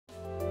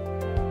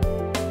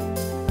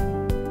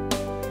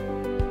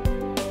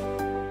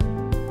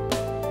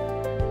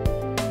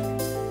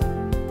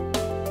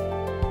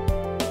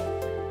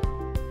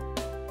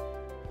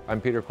I'm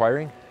Peter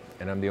Quiring,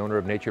 and I'm the owner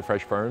of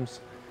NatureFresh Farms.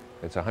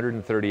 It's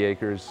 130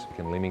 acres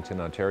in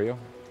Leamington, Ontario,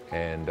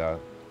 and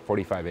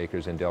 45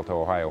 acres in Delta,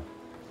 Ohio.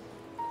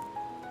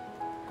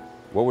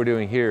 What we're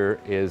doing here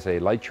is a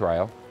light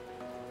trial.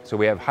 So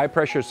we have high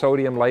pressure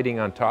sodium lighting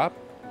on top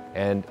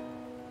and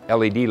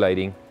LED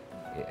lighting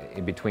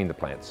in between the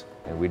plants.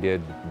 And we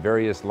did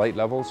various light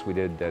levels. We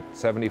did at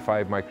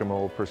 75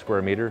 micromole per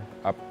square meter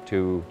up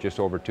to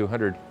just over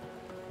 200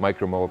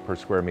 micromole per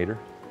square meter.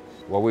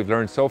 What we've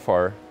learned so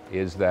far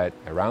is that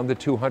around the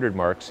 200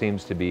 mark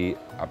seems to be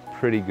a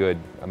pretty good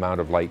amount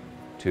of light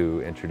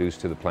to introduce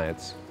to the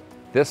plants.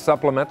 This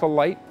supplemental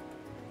light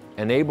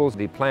enables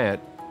the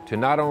plant to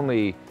not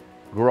only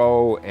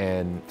grow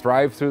and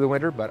thrive through the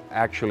winter, but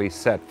actually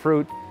set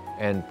fruit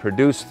and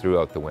produce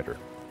throughout the winter.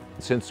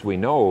 Since we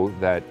know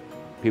that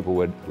people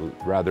would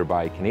rather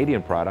buy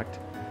Canadian product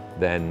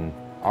than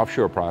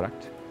offshore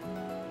product,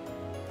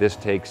 this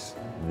takes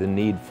the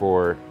need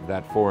for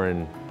that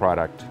foreign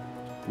product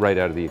right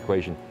out of the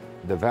equation.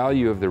 The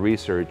value of the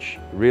research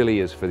really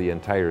is for the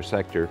entire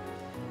sector.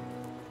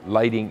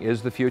 Lighting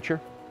is the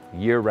future.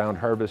 Year-round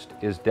harvest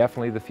is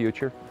definitely the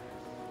future.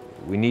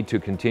 We need to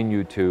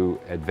continue to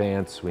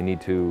advance. We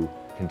need to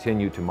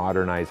continue to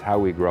modernize how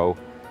we grow,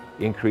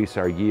 increase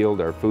our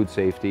yield, our food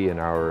safety, and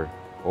our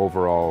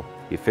overall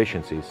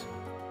efficiencies.